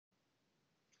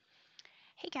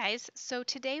Guys, so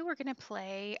today we're going to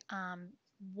play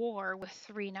War with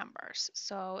three numbers.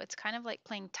 So it's kind of like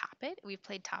playing Top It. We've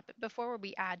played Top It before where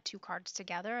we add two cards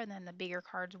together and then the bigger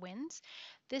cards wins.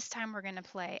 This time we're going to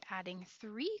play adding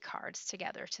three cards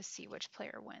together to see which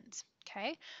player wins.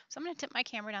 Okay, so I'm going to tip my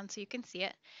camera down so you can see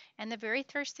it. And the very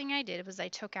first thing I did was I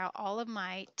took out all of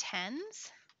my tens.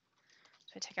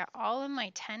 So I took out all of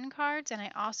my 10 cards and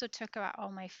I also took out all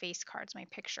my face cards, my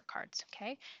picture cards.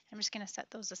 Okay, I'm just going to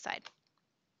set those aside.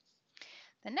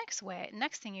 The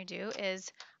next thing you do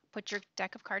is put your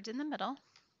deck of cards in the middle,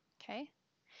 okay?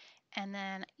 And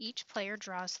then each player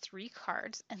draws three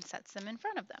cards and sets them in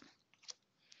front of them.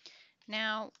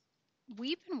 Now,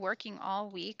 we've been working all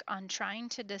week on trying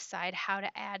to decide how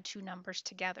to add two numbers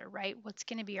together, right? What's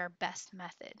going to be our best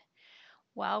method?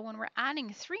 Well, when we're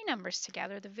adding three numbers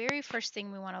together, the very first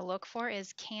thing we want to look for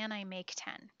is, can I make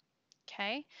 10?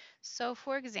 Okay, so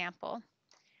for example,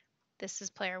 this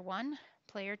is player one,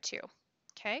 player two,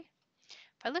 okay?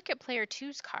 If I look at player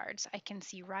two's cards, I can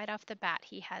see right off the bat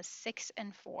he has 6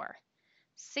 and 4.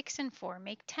 6 and 4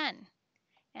 make 10.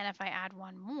 And if I add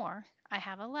one more, I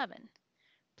have 11.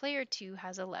 Player 2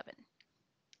 has 11.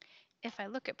 If I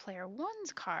look at player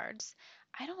one's cards,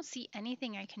 I don't see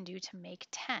anything I can do to make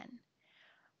 10.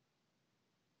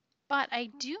 But I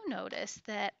do notice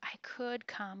that I could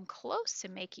come close to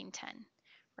making 10,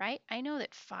 right? I know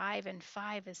that 5 and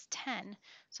 5 is 10,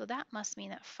 so that must mean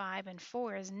that 5 and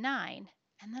 4 is 9,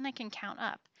 and then I can count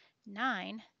up.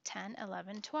 9, 10,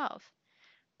 11, 12.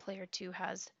 Player 2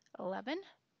 has 11.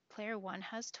 Player 1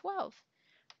 has 12.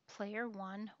 Player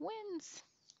 1 wins.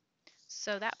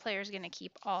 So that player is going to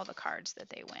keep all the cards that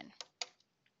they win.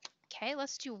 Okay,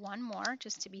 let's do one more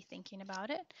just to be thinking about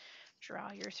it.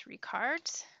 Draw your three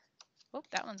cards. Oh,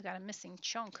 that one's got a missing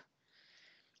chunk.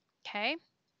 Okay,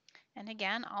 and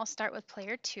again, I'll start with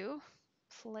player 2.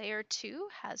 Player 2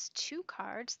 has two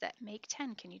cards that make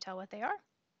 10. Can you tell what they are?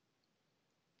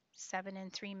 7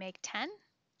 and 3 make 10.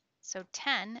 So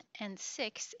 10 and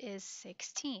 6 is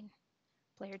 16.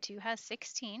 Player 2 has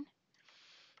 16.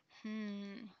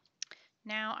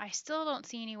 Now, I still don't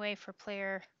see any way for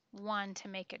player 1 to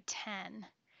make a 10,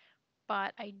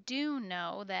 but I do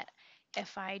know that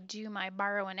if I do my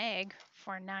borrow an egg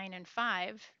for 9 and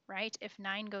 5, right? If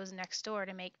 9 goes next door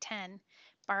to make 10,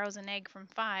 borrows an egg from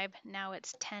 5, now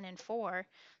it's 10 and 4,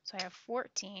 so I have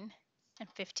 14 and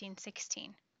 15,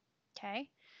 16. Okay?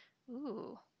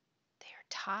 Ooh, they are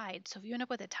tied. So if you end up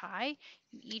with a tie,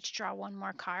 you each draw one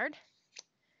more card.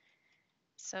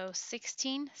 So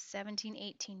 16, 17,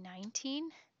 18, 19,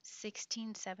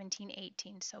 16, 17,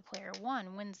 18. So player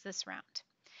 1 wins this round.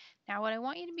 Now what I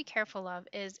want you to be careful of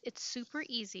is it's super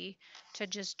easy to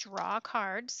just draw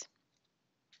cards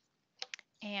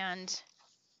and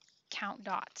count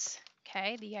dots.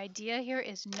 Okay, the idea here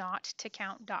is not to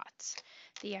count dots.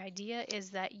 The idea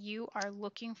is that you are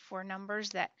looking for numbers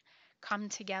that come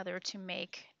together to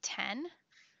make 10,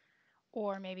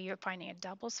 or maybe you're finding a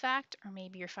doubles fact, or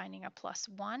maybe you're finding a plus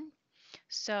 1.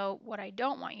 So what I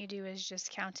don't want you to do is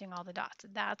just counting all the dots.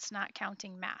 That's not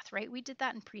counting math, right? We did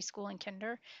that in preschool and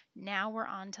kinder. Now we're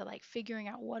on to like figuring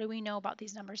out what do we know about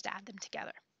these numbers to add them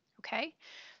together, okay?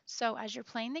 So as you're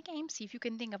playing the game, see if you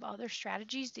can think of other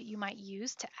strategies that you might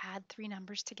use to add three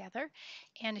numbers together.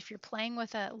 And if you're playing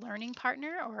with a learning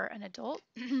partner or an adult,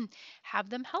 have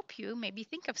them help you. Maybe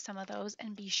think of some of those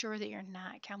and be sure that you're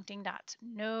not counting dots.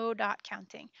 No dot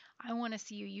counting. I want to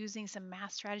see you using some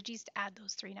math strategies to add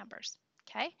those three numbers.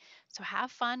 Okay, so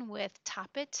have fun with Top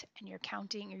It, and you're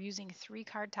using three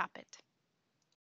card Top It.